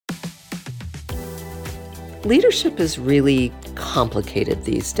Leadership is really complicated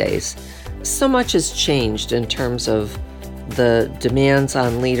these days. So much has changed in terms of the demands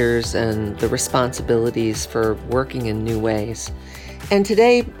on leaders and the responsibilities for working in new ways. And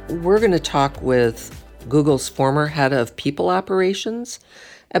today, we're going to talk with Google's former head of people operations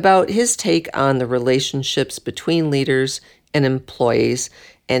about his take on the relationships between leaders and employees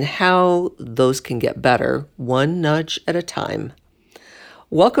and how those can get better, one nudge at a time.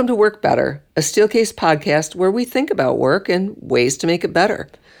 Welcome to Work Better, a Steelcase podcast where we think about work and ways to make it better.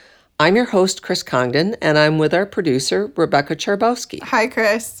 I'm your host, Chris Congdon, and I'm with our producer, Rebecca Charbowski. Hi,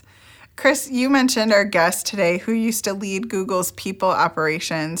 Chris. Chris, you mentioned our guest today who used to lead Google's people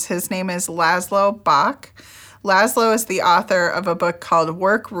operations. His name is Laszlo Bock. Laszlo is the author of a book called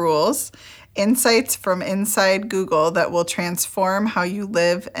Work Rules, Insights from Inside Google that will transform how you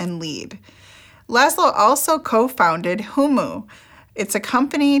live and lead. Laszlo also co-founded Humu. It's a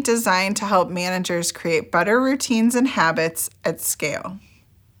company designed to help managers create better routines and habits at scale.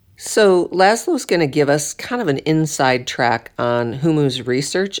 So Laszlo's going to give us kind of an inside track on Humu's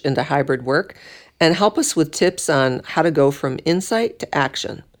research into hybrid work and help us with tips on how to go from insight to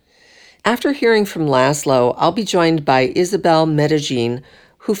action. After hearing from Laszlo, I'll be joined by Isabel Medellin,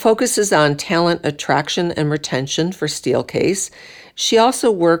 who focuses on talent attraction and retention for Steelcase. She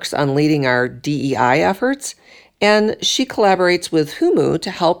also works on leading our DEI efforts, and she collaborates with Humu to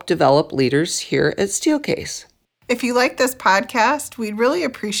help develop leaders here at Steelcase. If you like this podcast, we'd really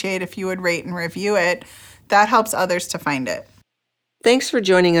appreciate if you would rate and review it. That helps others to find it. Thanks for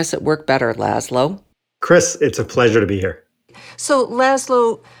joining us at Work Better, Laszlo. Chris, it's a pleasure to be here. So,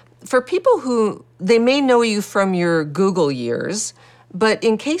 Laszlo, for people who, they may know you from your Google years, but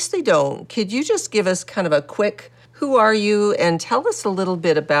in case they don't, could you just give us kind of a quick who are you, and tell us a little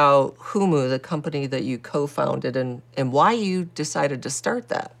bit about Humu, the company that you co-founded, and why you decided to start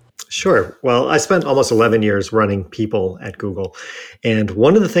that. Sure. Well, I spent almost 11 years running people at Google. And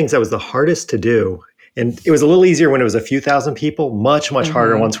one of the things that was the hardest to do, and it was a little easier when it was a few thousand people, much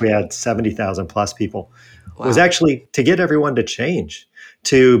harder once we had 70,000 plus people, was actually to get everyone to change,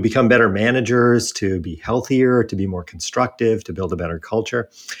 to become better managers, to be healthier, to be more constructive, to build a better culture.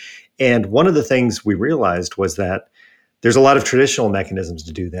 And one of the things we realized was that there's a lot of traditional mechanisms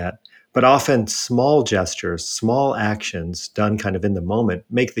to do that, but often small gestures, small actions done kind of in the moment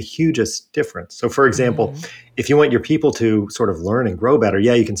make the hugest difference. So for example, if you want your people to sort of learn and grow better,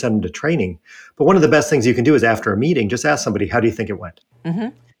 you can send them to training. But one of the best things you can do is after a meeting, just ask somebody, how do you think it went?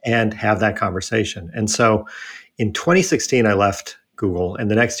 And have that conversation. And so in 2016, I left Google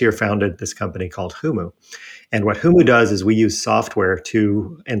and the next year founded this company called Humu. And what Humu does is we use software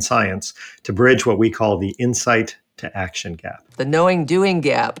and science to bridge what we call the insight to action gap. The knowing-doing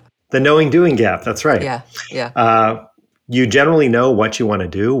gap. The knowing-doing gap, that's right. Yeah. You generally know what you want to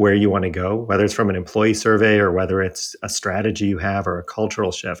do, where you want to go, whether it's from an employee survey or whether it's a strategy you have or a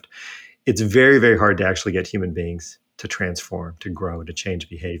cultural shift. It's very, very hard to actually get human beings to transform, to grow, to change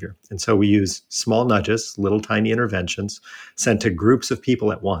behavior. And so we use small nudges, little tiny interventions sent to groups of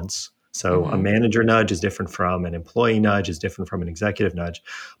people at once. So a manager nudge is different from an employee nudge, is different from an executive nudge,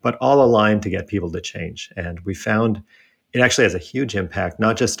 but all aligned to get people to change. And we found it actually has a huge impact,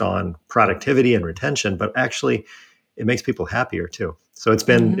 not just on productivity and retention, but actually it makes people happier too. So it's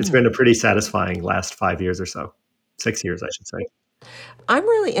been a pretty satisfying last 5 years or so, 6 years, I should say. I'm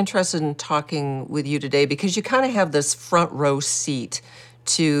really interested in talking with you today because you kind of have this front row seat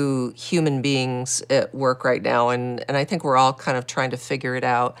to human beings at work right now. And I think we're all kind of trying to figure it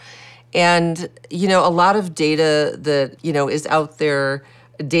out. And, a lot of data that, is out there,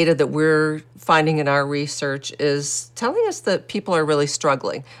 data that we're finding in our research is telling us that people are really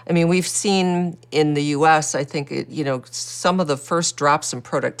struggling. I mean, we've seen in the U.S., I think, some of the first drops in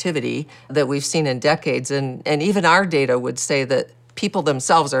productivity that we've seen in decades. And even our data would say that people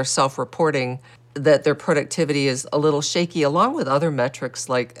themselves are self-reporting that their productivity is a little shaky, along with other metrics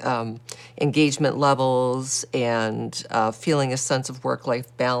like engagement levels and feeling a sense of work-life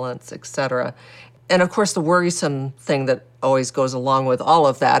balance, et cetera. And of course, the worrisome thing that always goes along with all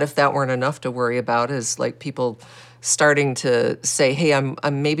of that, if that weren't enough to worry about, is like people starting to say, hey, I'm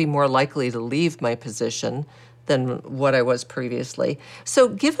maybe more likely to leave my position than what I was previously. So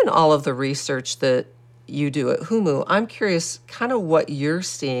given all of the research that you do at Humu, I'm curious kind of what you're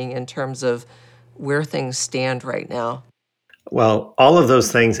seeing in terms of where things stand right now. Well, all of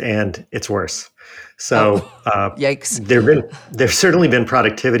those things, and it's worse. So yikes. There've certainly been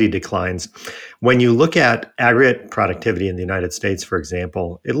productivity declines. When you look at aggregate productivity in the United States, for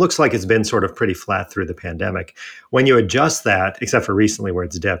example, it looks like it's been sort of pretty flat through the pandemic. When you adjust that, except for recently where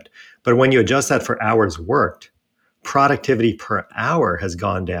it's dipped, but when you adjust that for hours worked, productivity per hour has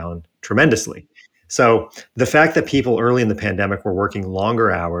gone down tremendously. So the fact that people early in the pandemic were working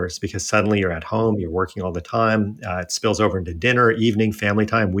longer hours because suddenly you're at home, you're working all the time, it spills over into dinner, evening, family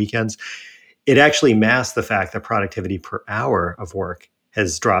time, weekends, it actually masks the fact that productivity per hour of work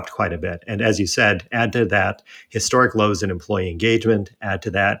has dropped quite a bit. And as you said, add to that historic lows in employee engagement, add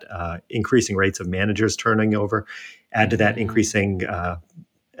to that increasing rates of managers turning over, add to that increasing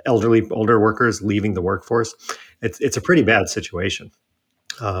older workers leaving the workforce. It's a pretty bad situation.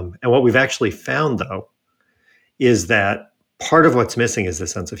 And what we've actually found, though, is that part of what's missing is the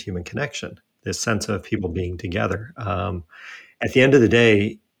sense of human connection, this sense of people being together. At the end of the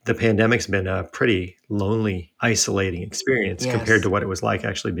day, the pandemic's been a pretty lonely, isolating experience compared to what it was like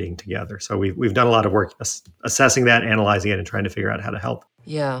actually being together. So we've done a lot of work assessing that, analyzing it, and trying to figure out how to help.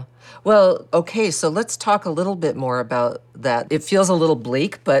 Yeah. Well, okay, so let's talk a little bit more about that. It feels a little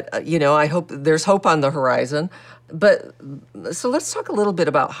bleak, but I hope there's hope on the horizon. But so let's talk a little bit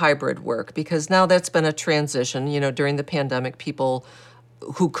about hybrid work, because now that's been a transition. During the pandemic, people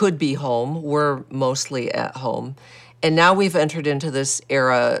who could be home were mostly at home. And now we've entered into this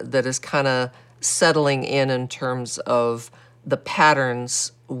era that is kind of settling in terms of the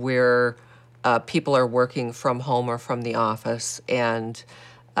patterns where people are working from home or from the office. And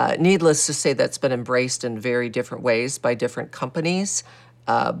needless to say, that's been embraced in very different ways by different companies.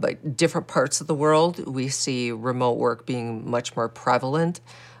 But different parts of the world, we see remote work being much more prevalent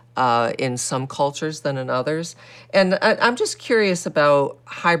in some cultures than in others. And I'm just curious about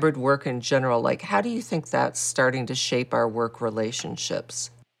hybrid work in general. Like, how do you think that's starting to shape our work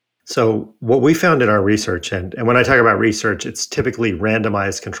relationships? So what we found in our research, and when I talk about research, it's typically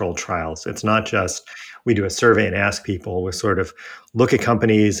randomized controlled trials. It's not just we do a survey and ask people. We sort of look at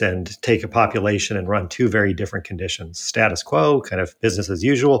companies and take a population and run two very different conditions: status quo, kind of business as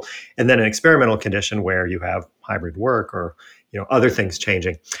usual, and then an experimental condition where you have hybrid work or other things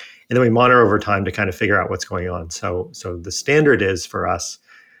changing. And then we monitor over time to kind of figure out what's going on. So the standard is for us,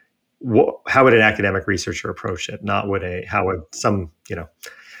 how would an academic researcher approach it? Not how would some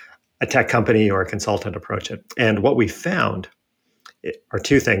a tech company or a consultant approach it. And what we found are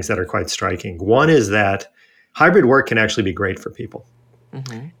two things that are quite striking. One is that hybrid work can actually be great for people,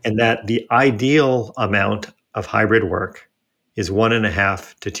 and that the ideal amount of hybrid work is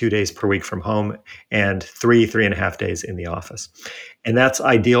 1.5 to 2 days per week from home and 3.5 days in the office. And that's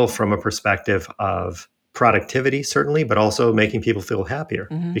ideal from a perspective of productivity, certainly, but also making people feel happier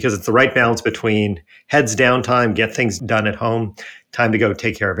because it's the right balance between heads down time, get things done at home, time to go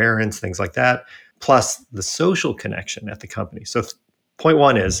take care of errands, things like that, plus the social connection at the company. So point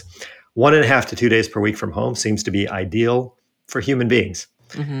one is 1.5 to 2 days per week from home seems to be ideal for human beings.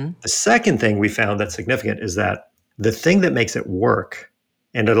 The second thing we found that's significant is that the thing that makes it work,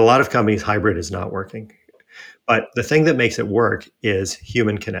 and at a lot of companies, hybrid is not working, but the thing that makes it work is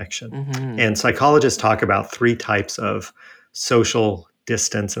human connection. And psychologists talk about 3 types of social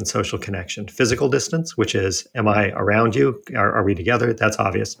distance and social connection. Physical distance, which is, am I around you? Are we together? That's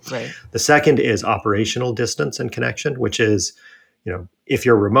obvious. Right. The second is operational distance and connection, which is, if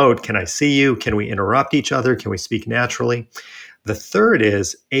you're remote, can I see you? Can we interrupt each other? Can we speak naturally? The third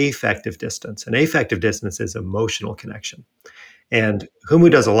is affective distance. And affective distance is emotional connection. And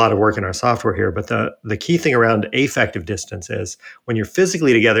Humu does a lot of work in our software here, but the key thing around affective distance is when you're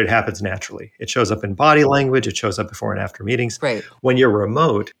physically together, it happens naturally. It shows up in body language. It shows up before and after meetings. Right. When you're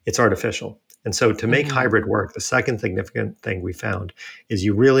remote, it's artificial. And so to make hybrid work, the second significant thing we found is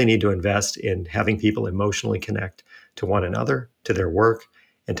you really need to invest in having people emotionally connect to one another, to their work,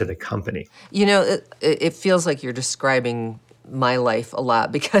 and to the company. It feels like you're describing my life a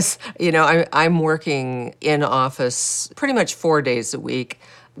lot because, I'm working in office pretty much 4 days a week.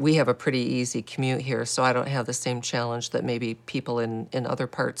 We have a pretty easy commute here, so I don't have the same challenge that maybe people in other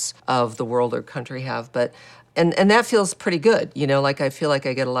parts of the world or country have. But and that feels pretty good. Like I feel like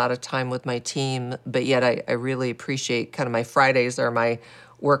I get a lot of time with my team, but yet I really appreciate kind of my Fridays are my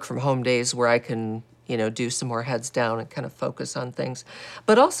work from home days where I can do some more heads down and kind of focus on things.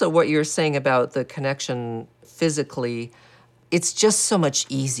 But also what you're saying about the connection physically, it's just so much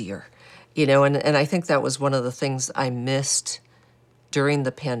easier, and I think that was one of the things I missed during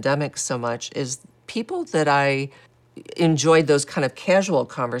the pandemic so much is people that I enjoyed those kind of casual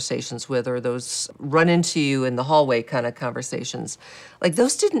conversations with, or those run into you in the hallway kind of conversations. Like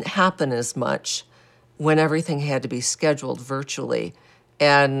those didn't happen as much when everything had to be scheduled virtually.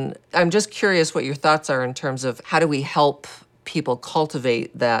 And I'm just curious what your thoughts are in terms of how do we help people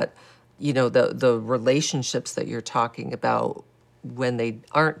cultivate that, the relationships that you're talking about when they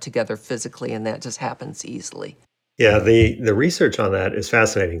aren't together physically and that just happens easily. Yeah, the research on that is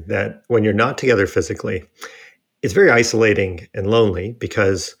fascinating, that when you're not together physically, it's very isolating and lonely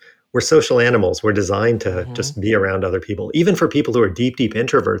because we're social animals. We're designed to just be around other people. Even for people who are deep, deep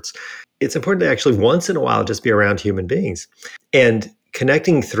introverts, it's important to actually once in a while just be around human beings. And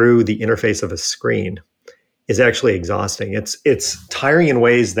connecting through the interface of a screen is actually exhausting. It's tiring in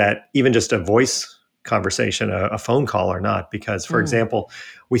ways that even just a voice conversation, a phone call are not. Because, for example,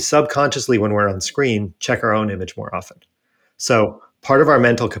 we subconsciously, when we're on screen, check our own image more often. So part of our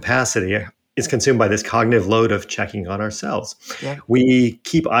mental capacity is consumed by this cognitive load of checking on ourselves. Yeah. We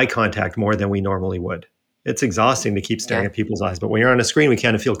keep eye contact more than we normally would. It's exhausting to keep staring at people's eyes. But when you're on a screen, we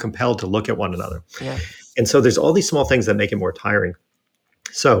kind of feel compelled to look at one another. Yeah. And so there's all these small things that make it more tiring.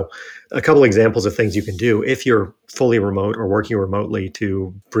 So a couple examples of things you can do if you're fully remote or working remotely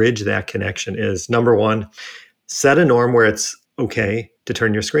to bridge that connection is, number one, set a norm where it's okay to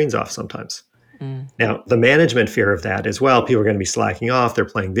turn your screens off sometimes. Now, the management fear of that is, well, people are going to be slacking off. They're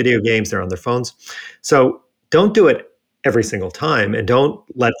playing video games. They're on their phones. So don't do it every single time, and don't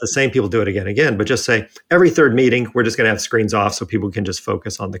let the same people do it again and again, but just say every third meeting, we're just going to have screens off so people can just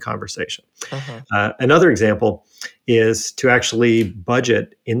focus on the conversation. Another example is to actually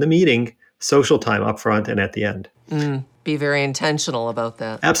budget in the meeting social time up front and at the end. Be very intentional about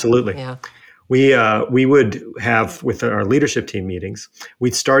that. Absolutely. Yeah. We would have, with our leadership team meetings,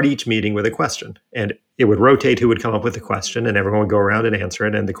 we'd start each meeting with a question, and it would rotate who would come up with the question, and everyone would go around and answer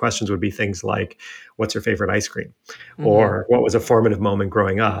it. And the questions would be things like, what's your favorite ice cream? Or what was a formative moment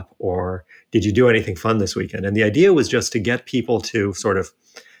growing up? Or did you do anything fun this weekend? And the idea was just to get people to sort of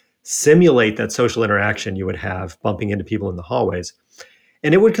simulate that social interaction you would have bumping into people in the hallways.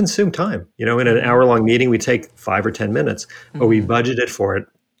 And it would consume time. In an hour-long meeting, we'd take 5 or 10 minutes, but we budgeted for it.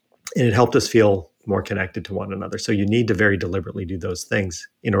 And it helped us feel more connected to one another. So you need to very deliberately do those things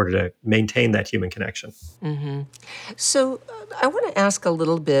in order to maintain that human connection. So I want to ask a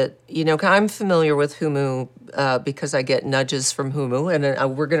little bit, I'm familiar with Humu because I get nudges from Humu,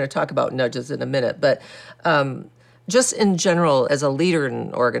 and we're going to talk about nudges in a minute. But just in general, as a leader in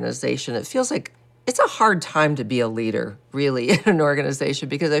an organization, it feels like it's a hard time to be a leader, really, in an organization,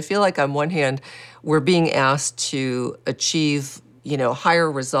 because I feel like on one hand, we're being asked to achieve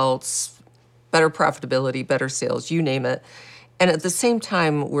higher results, better profitability, better sales, you name it. And at the same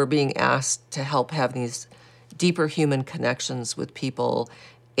time, we're being asked to help have these deeper human connections with people.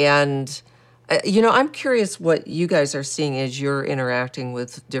 And, I'm curious what you guys are seeing as you're interacting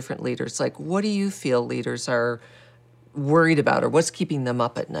with different leaders. Like, what do you feel leaders are worried about, or what's keeping them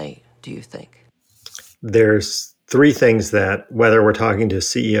up at night, do you think? There's three things that, whether we're talking to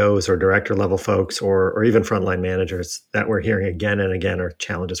CEOs or director level folks or even frontline managers, that we're hearing again and again are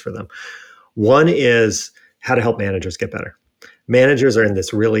challenges for them. One is how to help managers get better. Managers are in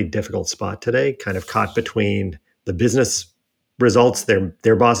this really difficult spot today, kind of caught between the business results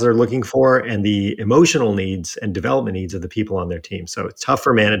their bosses are looking for and the emotional needs and development needs of the people on their team. So it's tough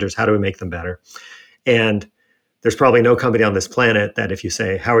for managers. How do we make them better? And there's probably no company on this planet that if you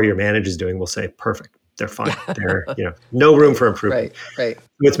say, how are your managers doing, will say, perfect. They're fine. They're, no room for improvement. Right.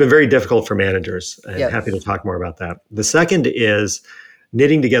 It's been very difficult for managers, and happy to talk more about that. The second is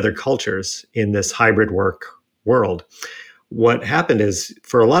knitting together cultures in this hybrid work world. What happened is,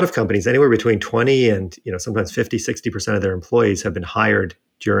 for a lot of companies, anywhere between 20 and sometimes 50, 60% of their employees have been hired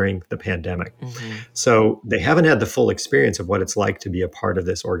during the pandemic. So they haven't had the full experience of what it's like to be a part of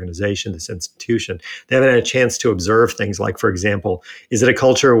this organization, this institution. They haven't had a chance to observe things like, for example, is it a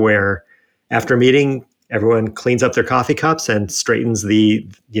culture where after a meeting, everyone cleans up their coffee cups and straightens the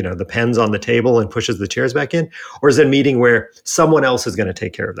pens on the table and pushes the chairs back in? Or is it a meeting where someone else is going to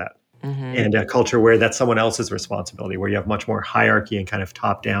take care of that? And a culture where that's someone else's responsibility, where you have much more hierarchy and kind of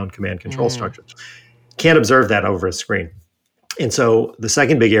top-down command control structures. Can't observe that over a screen. And so the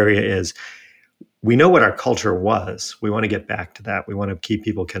second big area is, we know what our culture was. We want to get back to that. We want to keep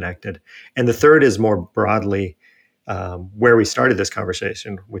people connected. And the third is more broadly where we started this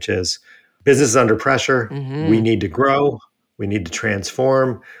conversation, which is business is under pressure. We need to grow. We need to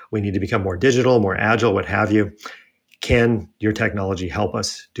transform. We need to become more digital, more agile, what have you. Can your technology help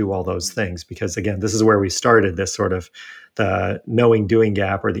us do all those things? Because again, this is where we started, this sort of the knowing doing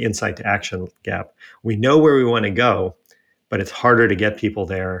gap or the insight to action gap. We know where we want to go, but it's harder to get people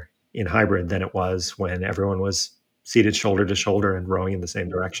there in hybrid than it was when everyone was seated shoulder to shoulder and rowing in the same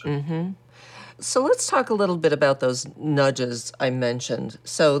direction. So let's talk a little bit about those nudges I mentioned.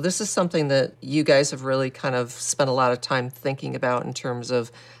 So this is something that you guys have really kind of spent a lot of time thinking about in terms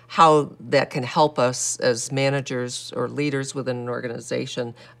of how that can help us as managers or leaders within an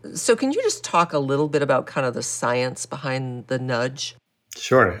organization. So can you just talk a little bit about kind of the science behind the nudge?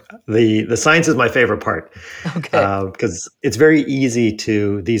 Sure. The science is my favorite part. Okay. Because it's very easy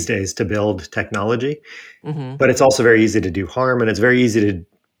these days to build technology, but it's also very easy to do harm, and it's very easy to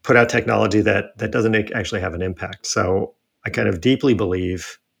put out technology that doesn't actually have an impact. So I kind of deeply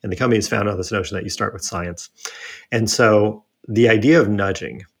believe, and the company is founded on this notion that you start with science. And so the idea of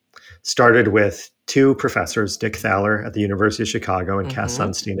nudging started with two professors, Dick Thaler at the University of Chicago and Cass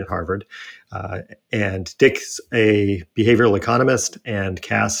Sunstein at Harvard. And Dick's a behavioral economist, and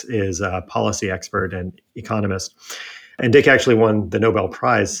Cass is a policy expert and economist. And Dick actually won the Nobel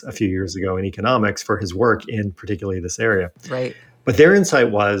Prize a few years ago in economics for his work in particularly this area. Right. But their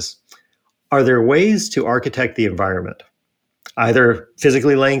insight was, are there ways to architect the environment, either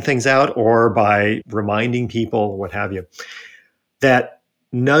physically laying things out or by reminding people, what have you, that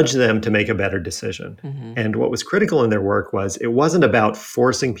nudge them to make a better decision? And what was critical in their work was it wasn't about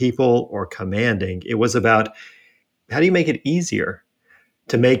forcing people or commanding. It was about how do you make it easier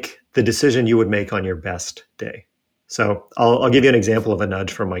to make the decision you would make on your best day? So I'll give you an example of a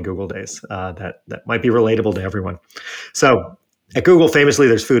nudge from my Google days that might be relatable to everyone. So at Google, famously,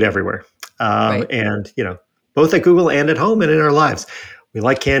 there's food everywhere. Right. And, both at Google and at home and in our lives, we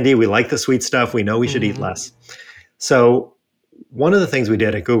like candy. We like the sweet stuff. We know we should eat less. So one of the things we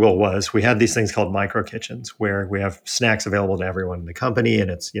did at Google was we had these things called micro kitchens where we have snacks available to everyone in the company, and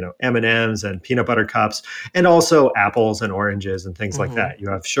it's M&Ms and peanut butter cups, and also apples and oranges and things like that. You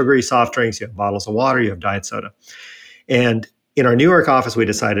have sugary soft drinks, you have bottles of water, you have diet soda. And in our New York office, we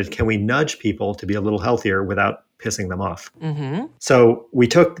decided, can we nudge people to be a little healthier without pissing them off? So we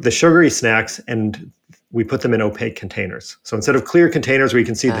took the sugary snacks and we put them in opaque containers. So instead of clear containers where you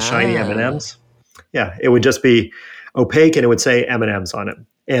can see the shiny M&Ms, it would just be opaque, and it would say M&Ms on it.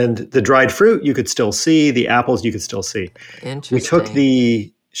 And the dried fruit you could still see, the apples you could still see. Interesting. We took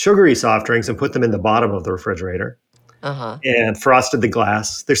the sugary soft drinks and put them in the bottom of the refrigerator and frosted the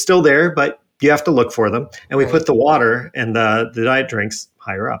glass. They're still there, but you have to look for them. And we put the water and the diet drinks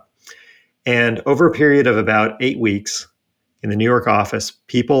higher up. And over a period of about 8 weeks in the New York office,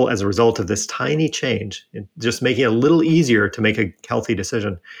 people, as a result of this tiny change, just making it a little easier to make a healthy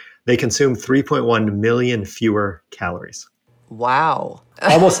decision, they consumed 3.1 million fewer calories. Wow.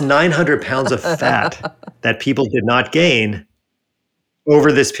 Almost 900 pounds of fat that people did not gain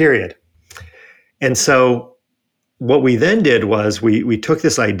over this period. And so what we then did was we took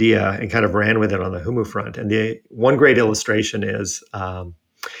this idea and kind of ran with it on the Humu front. And the one great illustration is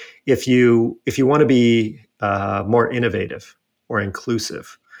if you want to be more innovative or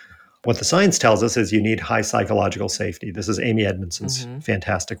inclusive, what the science tells us is you need high psychological safety. This is Amy Edmondson's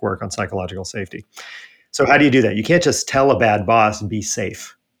fantastic work on psychological safety. So how do you do that? You can't just tell a bad boss, be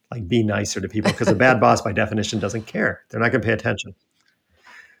safe, like be nicer to people, because a bad boss by definition doesn't care. They're not going to pay attention.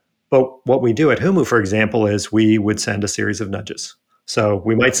 But what we do at Humu, for example, is we would send a series of nudges. So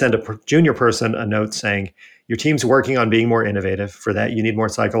we might send a junior person a note saying, your team's working on being more innovative. For that, you need more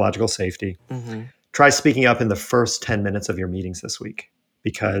psychological safety. Try speaking up in the first 10 minutes of your meetings this week,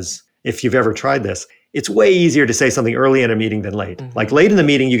 because if you've ever tried this, it's way easier to say something early in a meeting than late. Like late in the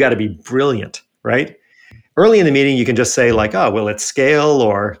meeting, you got to be brilliant, right? Early in the meeting, you can just say like, oh, will it scale?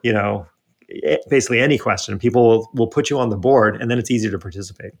 Or, basically any question. People will put you on the board, and then it's easier to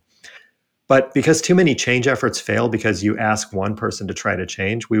participate. But because too many change efforts fail because you ask one person to try to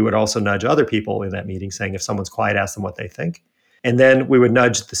change, we would also nudge other people in that meeting saying, if someone's quiet, ask them what they think. And then we would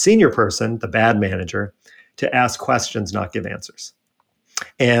nudge the senior person, the bad manager, to ask questions, not give answers.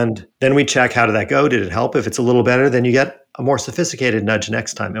 And then we check, how did that go? Did it help? If it's a little better, then you get a more sophisticated nudge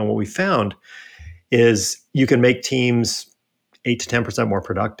next time. And what we found is you can make teams 8 to 10% more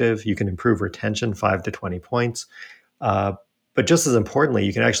productive. You can improve retention 5 to 20 points. But just as importantly,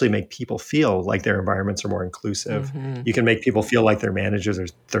 you can actually make people feel like their environments are more inclusive. You can make people feel like their managers are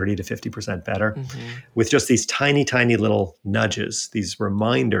 30 to 50% better with just these tiny, tiny little nudges, these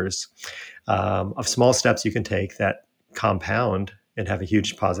reminders of small steps you can take that compound and have a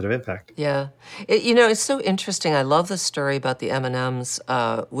huge positive impact. Yeah. It's so interesting. I love the story about the M&Ms,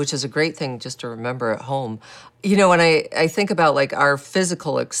 which is a great thing just to remember at home. When I think about like our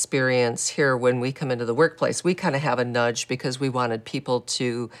physical experience here when we come into the workplace, we kind of have a nudge because we wanted people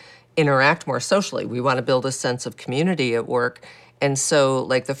to interact more socially. We want to build a sense of community at work. And so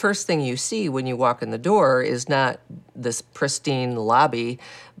like the first thing you see when you walk in the door is not this pristine lobby,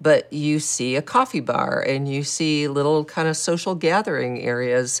 but you see a coffee bar and you see little kind of social gathering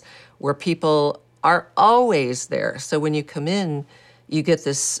areas where people are always there. So when you come in, you get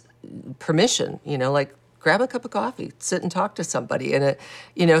this permission, like grab a cup of coffee, sit and talk to somebody. And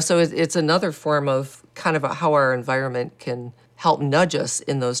so it's another form of kind of how our environment can help nudge us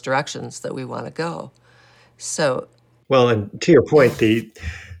in those directions that we want to go. So. Well, and to your point, the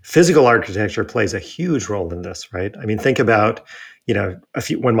physical architecture plays a huge role in this, right? I mean, think about,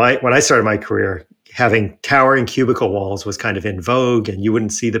 when I started my career, having towering cubicle walls was kind of in vogue, and you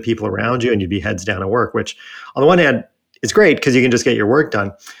wouldn't see the people around you and you'd be heads down at work, which on the one hand is great because you can just get your work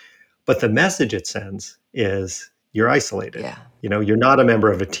done. But the message it sends is you're isolated. Yeah. You're not a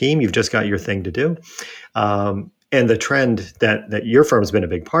member of a team. You've just got your thing to do. And the trend that your firm's been a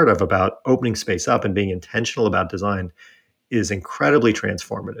big part of about opening space up and being intentional about design is incredibly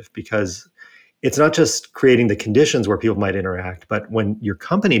transformative, because it's not just creating the conditions where people might interact, but when your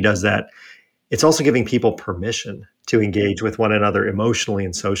company does that, it's also giving people permission to engage with one another emotionally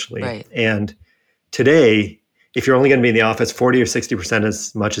and socially. Right. And today, if you're only going to be in the office 40 or 60%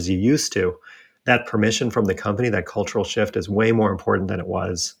 as much as you used to, that permission from the company, that cultural shift is way more important than it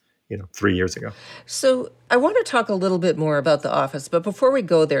was 3 years ago. So I want to talk a little bit more about the office, but before we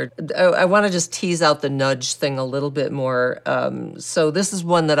go there, I want to just tease out the nudge thing a little bit more. So this is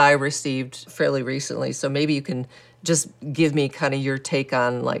one that I received fairly recently. So maybe you can just give me kind of your take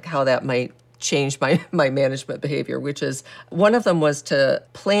on like how that might change my management behavior, which is one of them was to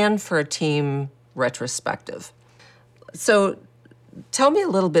plan for a team retrospective. So tell me a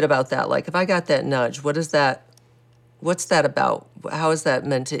little bit about that. Like if I got that nudge, what's that about? How is that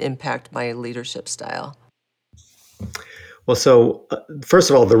meant to impact my leadership style? Well, so first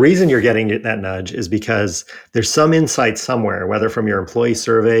of all, the reason you're getting that nudge is because there's some insight somewhere, whether from your employee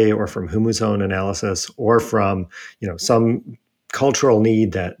survey or from Humu's own analysis or from some cultural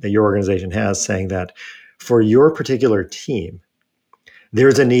need that your organization has, saying that for your particular team,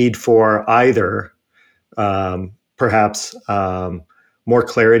 there's a need for either perhaps more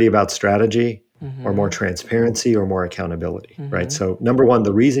clarity about strategy, mm-hmm. or more transparency or more accountability, mm-hmm. right? So number one,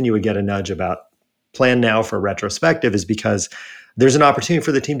 the reason you would get a nudge about plan now for retrospective is because there's an opportunity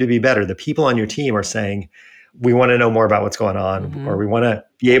for the team to be better. The people on your team are saying, we want to know more about what's going on, mm-hmm. or we want to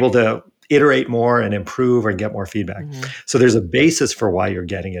be able to iterate more and improve or get more feedback. Mm-hmm. So there's a basis for why you're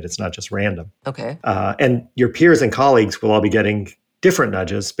getting it. It's not just random. Okay. And your peers and colleagues will all be getting different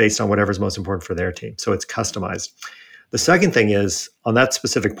nudges based on whatever's most important for their team. So it's customized. The second thing is, on that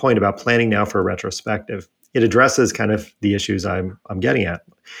specific point about planning now for a retrospective, it addresses kind of the issues I'm getting at.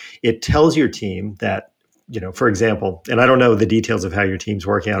 It tells your team that, for example, and I don't know the details of how your team's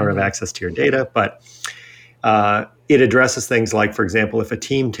working, I don't have access to your data, but it addresses things like, for example, if a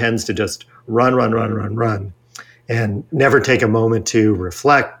team tends to just run, and never take a moment to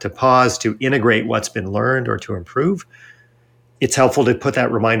reflect, to pause, to integrate what's been learned or to improve, it's helpful to put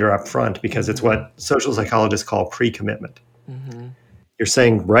that reminder up front, because it's what social psychologists call pre-commitment. Mm-hmm. You're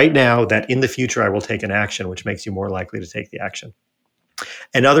saying right now that in the future I will take an action, which makes you more likely to take the action.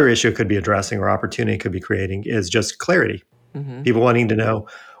 Another issue it could be addressing, or opportunity it could be creating, is just clarity. Mm-hmm. People wanting to know,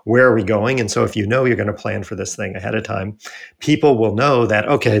 where are we going? And so if you're going to plan for this thing ahead of time, people will know that,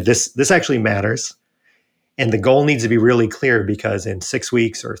 okay, this actually matters. And the goal needs to be really clear, because in 6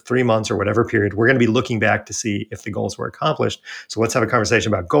 weeks or 3 months or whatever period, we're going to be looking back to see if the goals were accomplished. So let's have a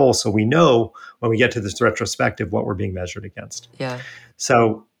conversation about goals, so we know when we get to this retrospective what we're being measured against. Yeah.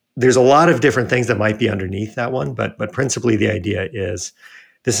 So there's a lot of different things that might be underneath that one, but principally the idea is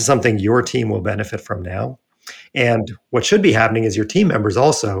this is something your team will benefit from now. And what should be happening is your team members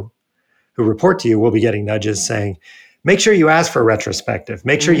also, who report to you, will be getting nudges saying, make sure you ask for a retrospective.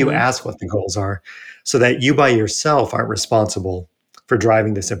 Make sure you ask what the goals are, so that you by yourself aren't responsible for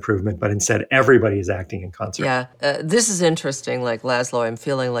driving this improvement, but instead everybody is acting in concert. Yeah, this is interesting. Like, Laszlo, I'm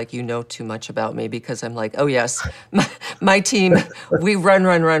feeling like you know too much about me, because I'm like, oh yes, my team, we run.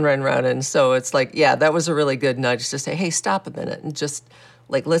 And so it's like, yeah, that was a really good nudge to say, hey, stop a minute and just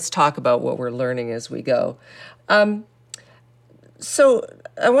like, let's talk about what we're learning as we go. So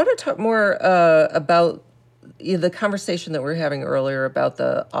I want to talk more about the conversation that we were having earlier about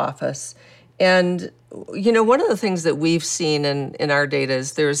the office. And, one of the things that we've seen in our data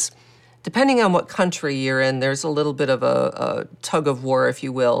is there's, depending on what country you're in, there's a little bit of a tug of war, if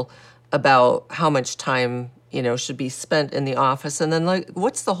you will, about how much time, should be spent in the office. And then, like,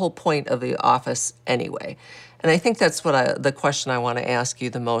 what's the whole point of the office anyway? And I think that's the question I want to ask you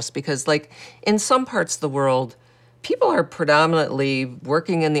the most, because, like, in some parts of the world, people are predominantly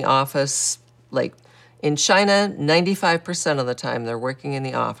working in the office. Like in China, 95% of the time they're working in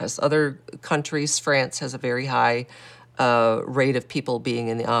the office. Other countries, France has a very high rate of people being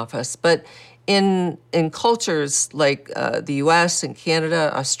in the office. But in cultures like the U.S. and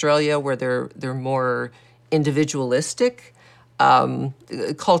Canada, Australia, where they're more individualistic,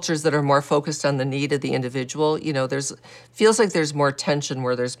 cultures that are more focused on the need of the individual, feels like there's more tension,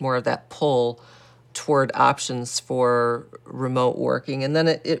 where there's more of that pull toward options for remote working. And then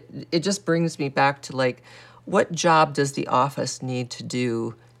it just brings me back to, like, what job does the office need to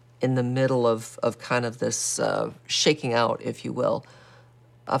do in the middle of kind of this shaking out, if you will,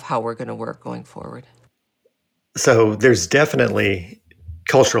 of how we're going to work going forward? So there's definitely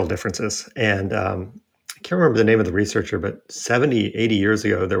cultural differences. And I can't remember the name of the researcher, but 70, 80 years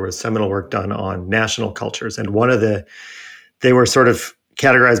ago, there was seminal work done on national cultures. And they were sort of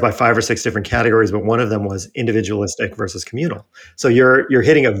categorized by 5 or 6 different categories, but one of them was individualistic versus communal. So you're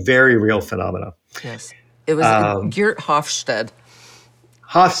hitting a very real phenomenon. Yes. It was Geert Hofstede.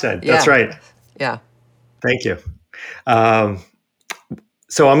 Hofstede, that's right. Yeah. Thank you.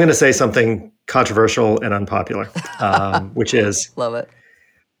 So I'm going to say something controversial and unpopular, which is, love it.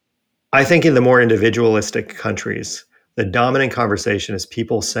 I think in the more individualistic countries, the dominant conversation is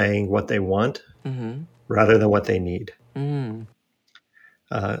people saying what they want rather than what they need.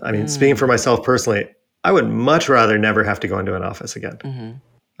 I mean, speaking for myself personally, I would much rather never have to go into an office again.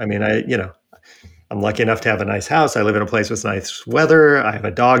 I mean, I'm lucky enough to have a nice house. I live in a place with nice weather. I have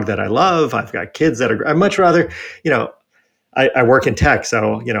a dog that I love. I've got kids I'd much rather, I work in tech,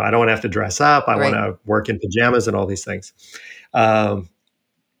 so, I don't want to have to dress up. I want to work in pajamas and all these things.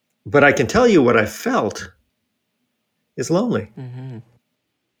 But I can tell you what I felt is lonely,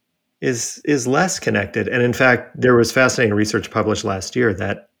 is less connected. And in fact, there was fascinating research published last year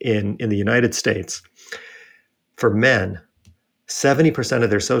that in the United States, for men, 70% of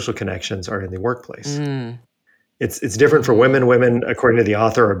their social connections are in the workplace. It's different for women. Women, according to the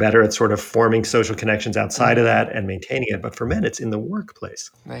author, are better at sort of forming social connections outside of that and maintaining it. But for men, it's in the workplace.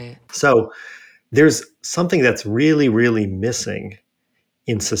 Right. So there's something that's really, really missing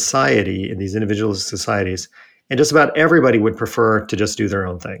in society, in these individualist societies. And just about everybody would prefer to just do their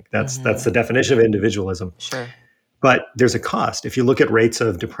own thing. That's the definition of individualism. Sure. But there's a cost. If you look at rates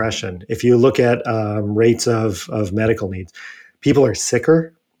of depression, if you look at rates of medical needs, people are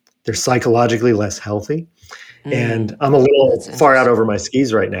sicker. They're psychologically less healthy. And I'm a little far out over my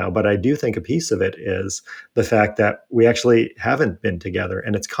skis right now, but I do think a piece of it is the fact that we actually haven't been together.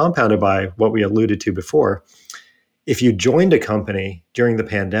 And it's compounded by what we alluded to before. If you joined a company during the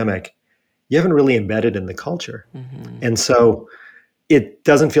pandemic, you haven't really embedded in the culture. And so it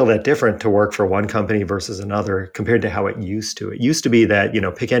doesn't feel that different to work for one company versus another compared to how it used to. It used to be that,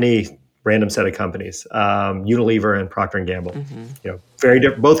 pick any random set of companies, Unilever and Procter and Gamble, very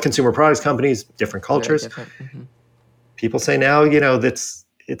different, both consumer products companies, different cultures. People say now, that's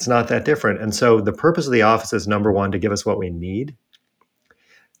it's not that different. And so the purpose of the office is, number one, to give us what we need,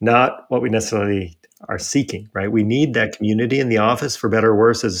 not what we necessarily are seeking, right? We need that community in the office, for better or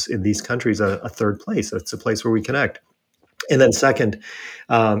worse, is in these countries a third place. It's a place where we connect. And then second,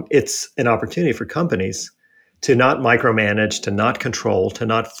 it's an opportunity for companies to not micromanage, to not control, to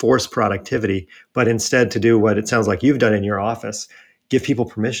not force productivity, but instead to do what it sounds like you've done in your office, give people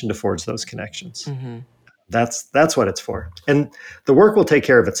permission to forge those connections. That's what it's for. And the work will take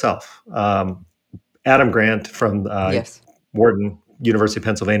care of itself. Adam Grant from Wharton, University of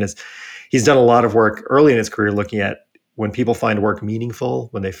Pennsylvania, he's done a lot of work early in his career looking at when people find work meaningful,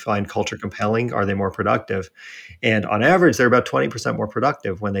 when they find culture compelling, are they more productive? And on average, they're about 20% more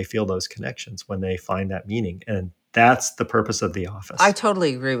productive when they feel those connections, when they find that meaning. And that's the purpose of the office. I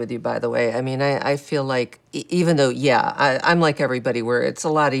totally agree with you, by the way. I mean, I feel like even though, I'm like everybody where it's a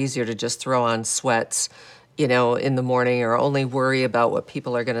lot easier to just throw on sweats, in the morning, or only worry about what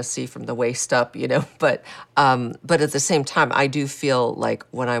people are going to see from the waist up, but at the same time, I do feel like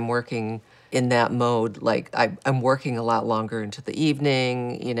when I'm working in that mode, like I'm working a lot longer into the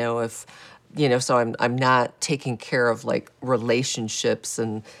evening, so I'm not taking care of like relationships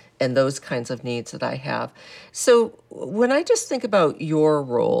and those kinds of needs that I have. So when I just think about your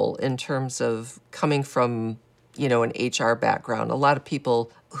role in terms of coming from, an HR background, a lot of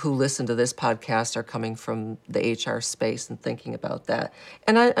people who listen to this podcast are coming from the HR space and thinking about that.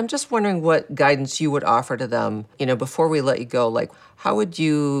 And I'm just wondering what guidance you would offer to them, before we let you go. Like, how would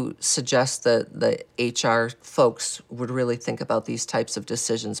you suggest that the HR folks would really think about these types of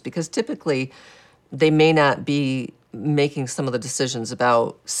decisions? Because typically they may not be making some of the decisions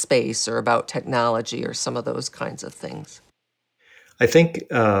about space or about technology or some of those kinds of things. I think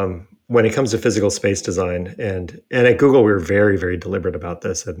when it comes to physical space design, and at Google, we're very, very deliberate about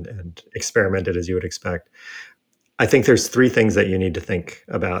this and experimented as you would expect. I think there's 3 things that you need to think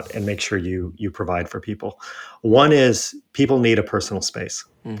about and make sure you provide for people. One is people need a personal space.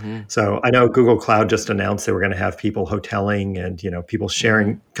 So I know Google Cloud just announced they were going to have people hoteling and people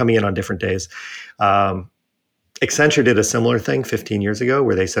sharing, coming in on different days. Accenture did a similar thing 15 years ago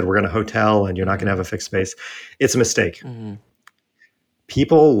where they said, we're going to hotel and you're not going to have a fixed space. It's a mistake.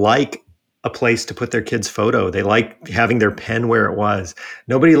 People like a place to put their kid's photo. They like having their pen where it was.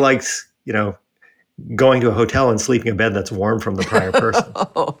 Nobody likes, going to a hotel and sleeping in a bed that's warm from the prior person.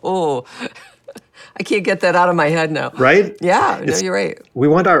 I can't get that out of my head now. Right? Yeah, no, you're right. We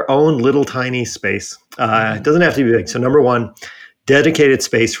want our own little tiny space. It doesn't have to be big. So number one, dedicated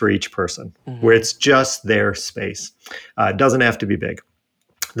space for each person where it's just their space. It doesn't have to be big.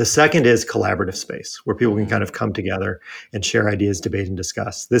 The second is collaborative space where people can kind of come together and share ideas, debate, and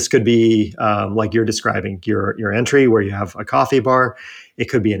discuss. This could be like you're describing your entry where you have a coffee bar. It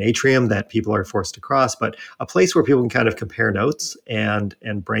could be an atrium that people are forced to cross, but a place where people can kind of compare notes and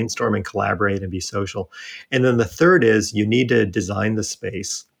brainstorm and collaborate and be social. And then the third is you need to design the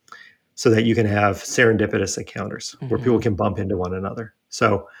space so that you can have serendipitous encounters where people can bump into one another.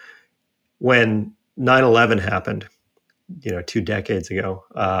 So when 9/11 happened, 2 decades ago,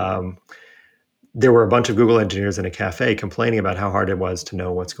 there were a bunch of Google engineers in a cafe complaining about how hard it was to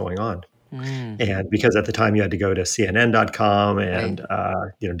know what's going on. And because at the time you had to go to CNN.com and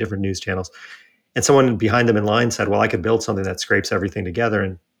different news channels, and someone behind them in line said, well, I could build something that scrapes everything together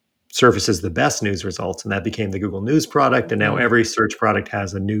and surfaces the best news results. And that became the Google News product. And now every search product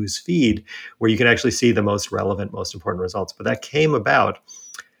has a news feed where you can actually see the most relevant, most important results. But that came about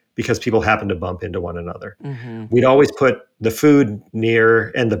because people happen to bump into one another. We'd always put the food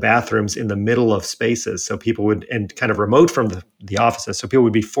near and the bathrooms in the middle of spaces. So people would, and kind of remote from the offices. So people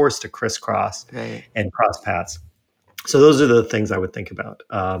would be forced to crisscross and cross paths. So those are the things I would think about.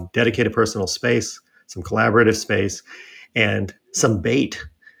 Dedicated personal space, some collaborative space, and some bait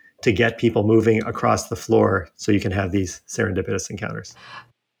to get people moving across the floor so you can have these serendipitous encounters.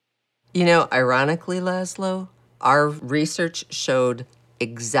 Ironically, Laszlo, our research showed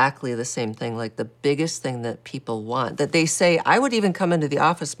exactly the same thing. Like the biggest thing that people want, that they say, I would even come into the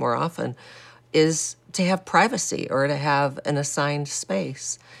office more often, is to have privacy or to have an assigned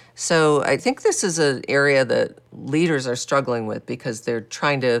space. So I think this is an area that leaders are struggling with because they're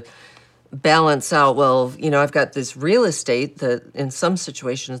trying to balance out, well, I've got this real estate that in some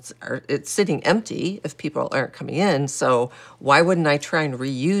situations it's sitting empty if people aren't coming in. So why wouldn't I try and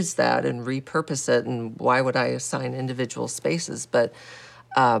reuse that and repurpose it? And why would I assign individual spaces? But,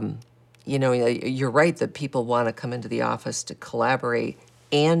 you're right that people want to come into the office to collaborate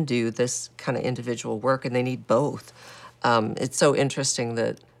and do this kind of individual work, and they need both. It's so interesting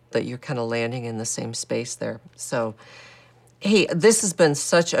that you're kind of landing in the same space there. So, hey, this has been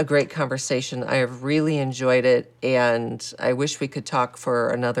such a great conversation. I have really enjoyed it, and I wish we could talk for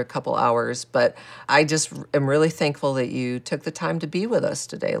another couple hours, but I just am really thankful that you took the time to be with us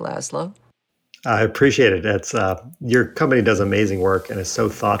today, Laszlo. I appreciate it. It's your company does amazing work and is so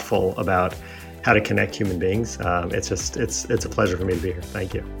thoughtful about how to connect human beings. It's a pleasure for me to be here.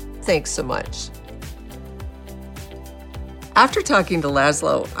 Thank you. Thanks so much. After talking to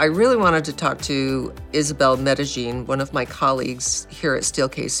Laszlo, I really wanted to talk to Isabel Medellin, one of my colleagues here at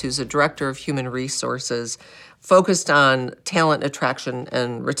Steelcase, who's a director of human resources focused on talent attraction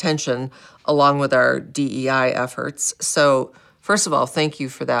and retention, along with our DEI efforts. So first of all, thank you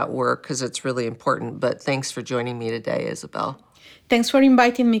for that work because it's really important, but thanks for joining me today, Isabel. Thanks for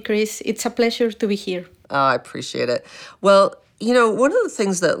inviting me, Chris. It's a pleasure to be here. Oh, I appreciate it. Well, one of the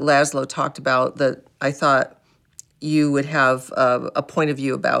things that Laszlo talked about that I thought you would have a point of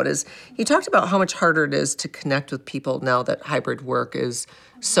view about is he talked about how much harder it is to connect with people now that hybrid work is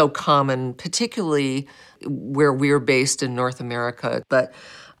so common, particularly where we're based in North America. But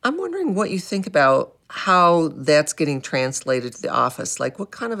I'm wondering what you think about how that's getting translated to the office. Like,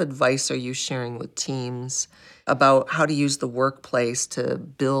 what kind of advice are you sharing with teams about how to use the workplace to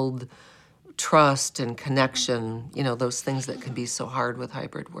build trust and connection, those things that can be so hard with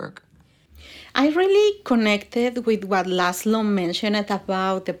hybrid work? I really connected with what Laszlo mentioned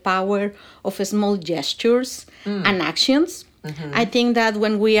about the power of small gestures and actions. I think that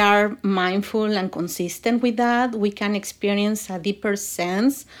when we are mindful and consistent with that, we can experience a deeper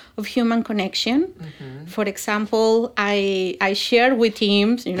sense of human connection. For example, I share with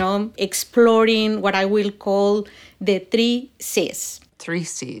teams, exploring what I will call the 3 C's. 3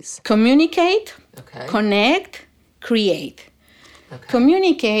 C's. Communicate, connect, create.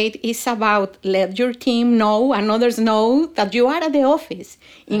 Communicate is about let your team know and others know that you are at the office.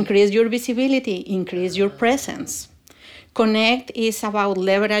 Increase your visibility, increase your presence. Connect is about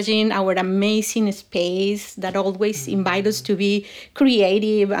leveraging our amazing space that always invites us to be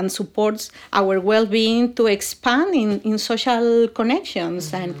creative and supports our well-being to expand in social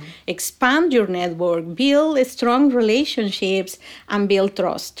connections and expand your network, build strong relationships, and build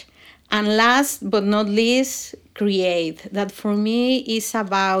trust. And last but not least, create. That for me is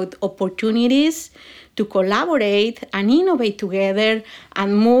about opportunities to collaborate and innovate together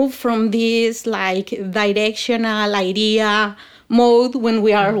and move from this directional idea mode when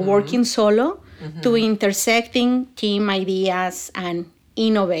we are working solo to intersecting team ideas and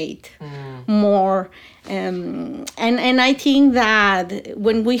innovate more. And I think that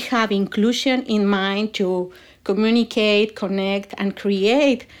when we have inclusion in mind to communicate, connect, and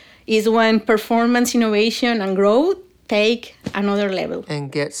create, is when performance, innovation, and growth take another level.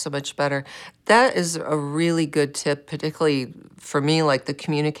 And get so much better. That is a really good tip, particularly for me, like the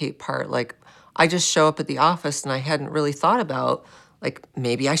communicate part. Like, I just show up at the office and I hadn't really thought about, like,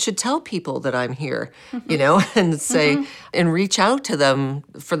 maybe I should tell people that I'm here, and say, and reach out to them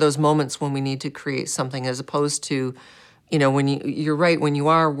for those moments when we need to create something, as opposed to, when you're right, when you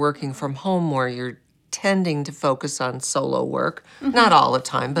are working from home more, you're tending to focus on solo work, not all the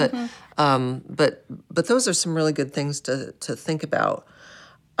time, but those are some really good things to think about.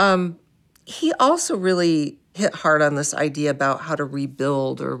 He also really hit hard on this idea about how to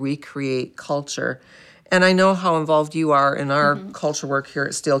rebuild or recreate culture. And I know how involved you are in our culture work here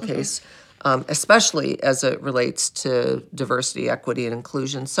at Steelcase, especially as it relates to diversity, equity, and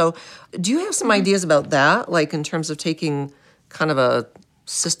inclusion. So do you have some ideas about that, like in terms of taking kind of a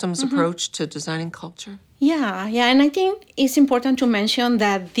systems approach to designing culture? Yeah, and I think it's important to mention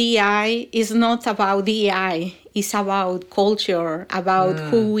that DEI is not about DEI. It's about culture, about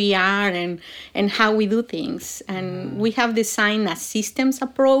who we are and how we do things. And we have designed a systems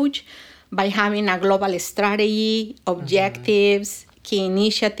approach by having a global strategy, objectives, key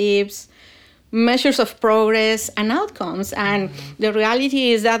initiatives, measures of progress, and outcomes. And the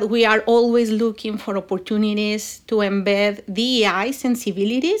reality is that we are always looking for opportunities to embed DEI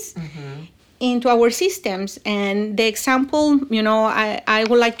sensibilities into our systems. And the example, I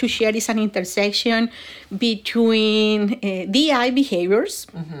would like to share is an intersection between DEI behaviors,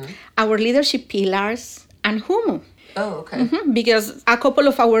 our leadership pillars, and HUMU. Oh, okay. Because a couple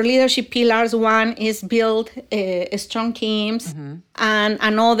of our leadership pillars, one is build strong teams, and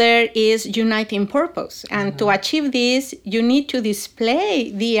another is uniting purpose. And to achieve this, you need to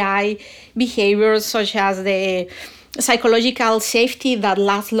display DEI behaviors such as the psychological safety that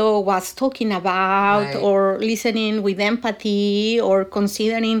Laszlo was talking about, or listening with empathy, or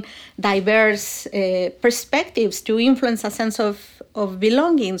considering diverse perspectives to influence a sense of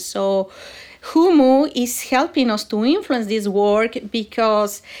belonging. So HUMU is helping us to influence this work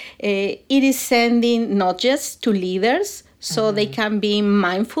because it is sending nudges to leaders so they can be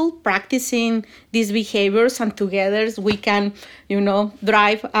mindful, practicing these behaviors, and together we can,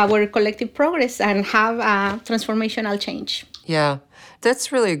 drive our collective progress and have a transformational change. Yeah,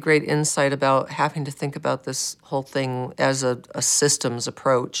 that's really a great insight about having to think about this whole thing as a systems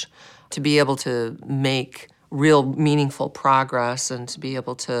approach, to be able to make real meaningful progress and to be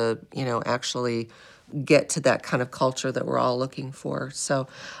able to, actually get to that kind of culture that we're all looking for. So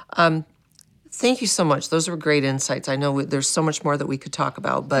thank you so much. Those were great insights. I know there's so much more that we could talk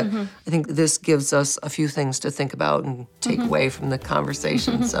about, but I think this gives us a few things to think about and take away from the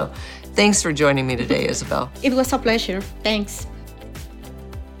conversation. So thanks for joining me today, Isabel. It was a pleasure. Thanks.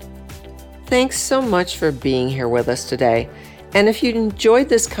 Thanks so much for being here with us today. And if you enjoyed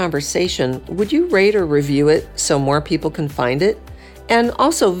this conversation, would you rate or review it so more people can find it? And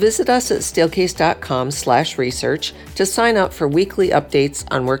also visit us at steelcase.com/research to sign up for weekly updates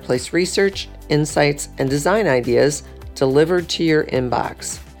on workplace research, insights, and design ideas delivered to your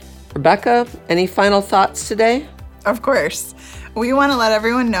inbox. Rebecca, any final thoughts today? Of course. We want to let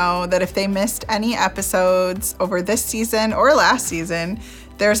everyone know that if they missed any episodes over this season or last season,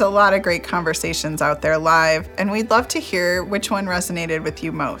 there's a lot of great conversations out there live, and we'd love to hear which one resonated with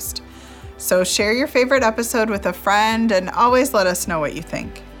you most. So share your favorite episode with a friend and always let us know what you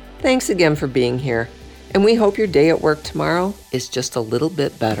think. Thanks again for being here, and we hope your day at work tomorrow is just a little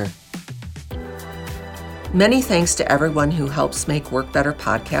bit better. Many thanks to everyone who helps make Work Better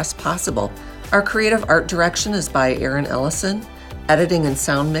podcast possible. Our creative art direction is by Aaron Ellison, editing and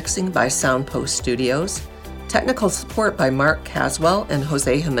sound mixing by Soundpost Studios, technical support by Mark Caswell and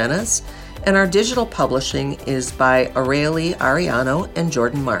Jose Jimenez, and our digital publishing is by Aureli Ariano and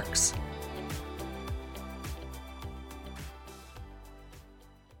Jordan Marks.